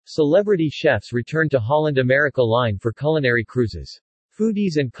Celebrity chefs return to Holland America Line for culinary cruises.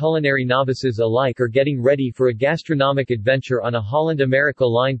 Foodies and culinary novices alike are getting ready for a gastronomic adventure on a Holland America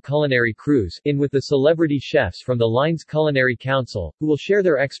Line culinary cruise, in with the celebrity chefs from the line's Culinary Council, who will share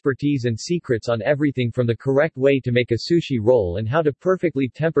their expertise and secrets on everything from the correct way to make a sushi roll and how to perfectly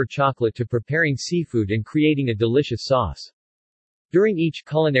temper chocolate to preparing seafood and creating a delicious sauce. During each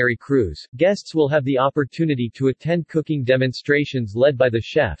culinary cruise, guests will have the opportunity to attend cooking demonstrations led by the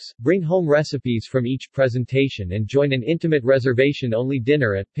chefs, bring home recipes from each presentation and join an intimate reservation-only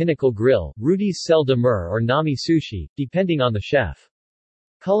dinner at Pinnacle Grill, Rudy's Selle de Mer or Nami Sushi, depending on the chef.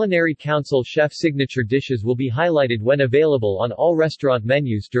 Culinary Council chef signature dishes will be highlighted when available on all restaurant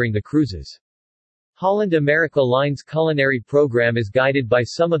menus during the cruises. Holland America Line's culinary program is guided by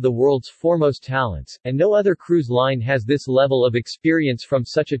some of the world's foremost talents, and no other cruise line has this level of experience from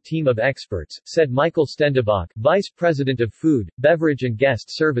such a team of experts, said Michael Stendebach, Vice President of Food, Beverage and Guest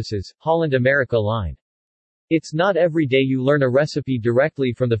Services, Holland America Line. It's not every day you learn a recipe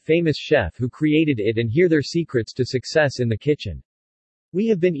directly from the famous chef who created it and hear their secrets to success in the kitchen. We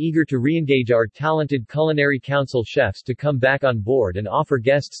have been eager to re-engage our talented Culinary Council chefs to come back on board and offer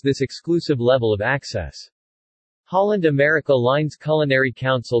guests this exclusive level of access. Holland America Line's Culinary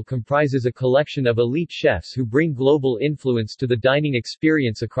Council comprises a collection of elite chefs who bring global influence to the dining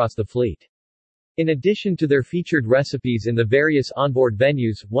experience across the fleet. In addition to their featured recipes in the various onboard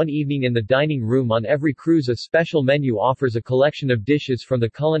venues, one evening in the dining room on every cruise a special menu offers a collection of dishes from the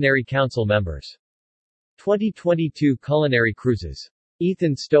Culinary Council members. 2022 Culinary Cruises.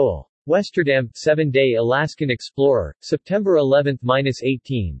 Ethan Stowell. Westerdam, 7-day Alaskan Explorer, September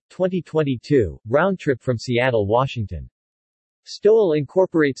 11-18, 2022, round trip from Seattle, Washington. Stowell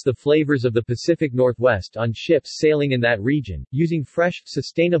incorporates the flavors of the Pacific Northwest on ships sailing in that region, using fresh,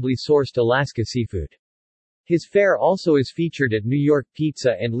 sustainably sourced Alaska seafood. His fare also is featured at New York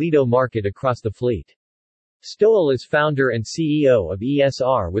Pizza and Lido Market across the fleet. Stowell is founder and CEO of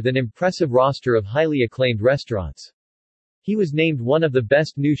ESR with an impressive roster of highly acclaimed restaurants. He was named one of the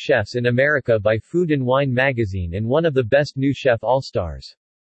best new chefs in America by Food and Wine magazine and one of the best new chef all-stars.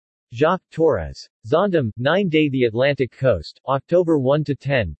 Jacques Torres. Zondam, 9-day The Atlantic Coast, October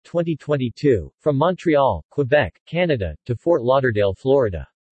 1-10, 2022, from Montreal, Quebec, Canada, to Fort Lauderdale, Florida.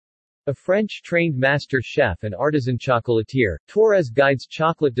 A French-trained master chef and artisan chocolatier, Torres guides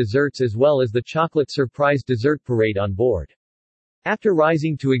chocolate desserts as well as the chocolate surprise dessert parade on board. After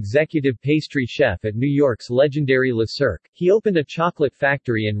rising to executive pastry chef at New York's legendary Le Cirque, he opened a chocolate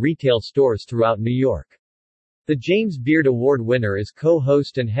factory and retail stores throughout New York. The James Beard Award winner is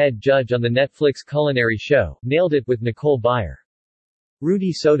co-host and head judge on the Netflix culinary show, Nailed It with Nicole Byer.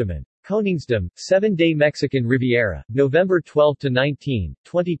 Rudy Sodeman. Koningsdam, 7-day Mexican Riviera, November 12-19,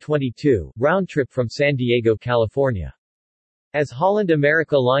 2022, round trip from San Diego, California. As Holland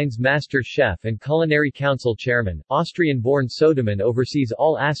America Line's master chef and Culinary Council chairman, Austrian-born Sodeman oversees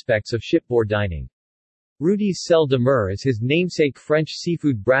all aspects of shipboard dining. Rudy's Selle de Mer is his namesake French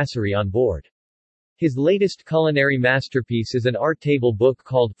seafood brasserie on board. His latest culinary masterpiece is an art table book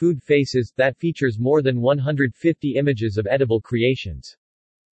called Food Faces that features more than 150 images of edible creations.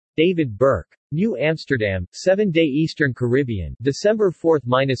 David Burke. New Amsterdam, 7-day Eastern Caribbean, December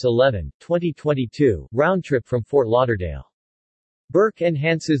 4-11, 2022, round trip from Fort Lauderdale. Burke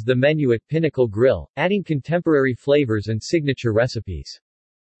enhances the menu at Pinnacle Grill, adding contemporary flavors and signature recipes.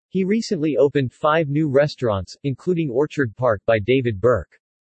 He recently opened 5 new restaurants, including Orchard Park by David Burke.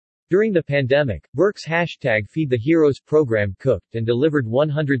 During the pandemic, Burke's #Feed the Heroes program cooked and delivered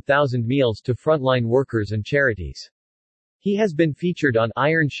 100,000 meals to frontline workers and charities. He has been featured on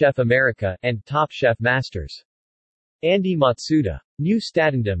Iron Chef America and Top Chef Masters. Andy Matsuda. New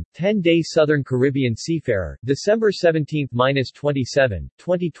Statendam, 10-day Southern Caribbean Seafarer, December 17-27,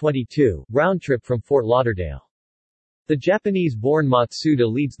 2022, round trip from Fort Lauderdale. The Japanese-born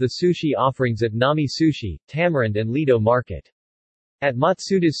Matsuda leads the sushi offerings at Nami Sushi, Tamarind and Lido Market. At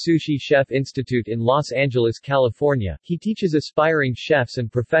Matsuda's Sushi Chef Institute in Los Angeles, California, he teaches aspiring chefs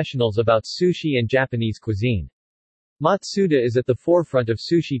and professionals about sushi and Japanese cuisine. Matsuda is at the forefront of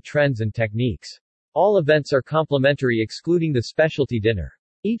sushi trends and techniques. All events are complimentary excluding the specialty dinner.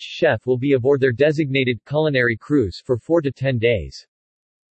 Each chef will be aboard their designated culinary cruise for 4 to 10 days.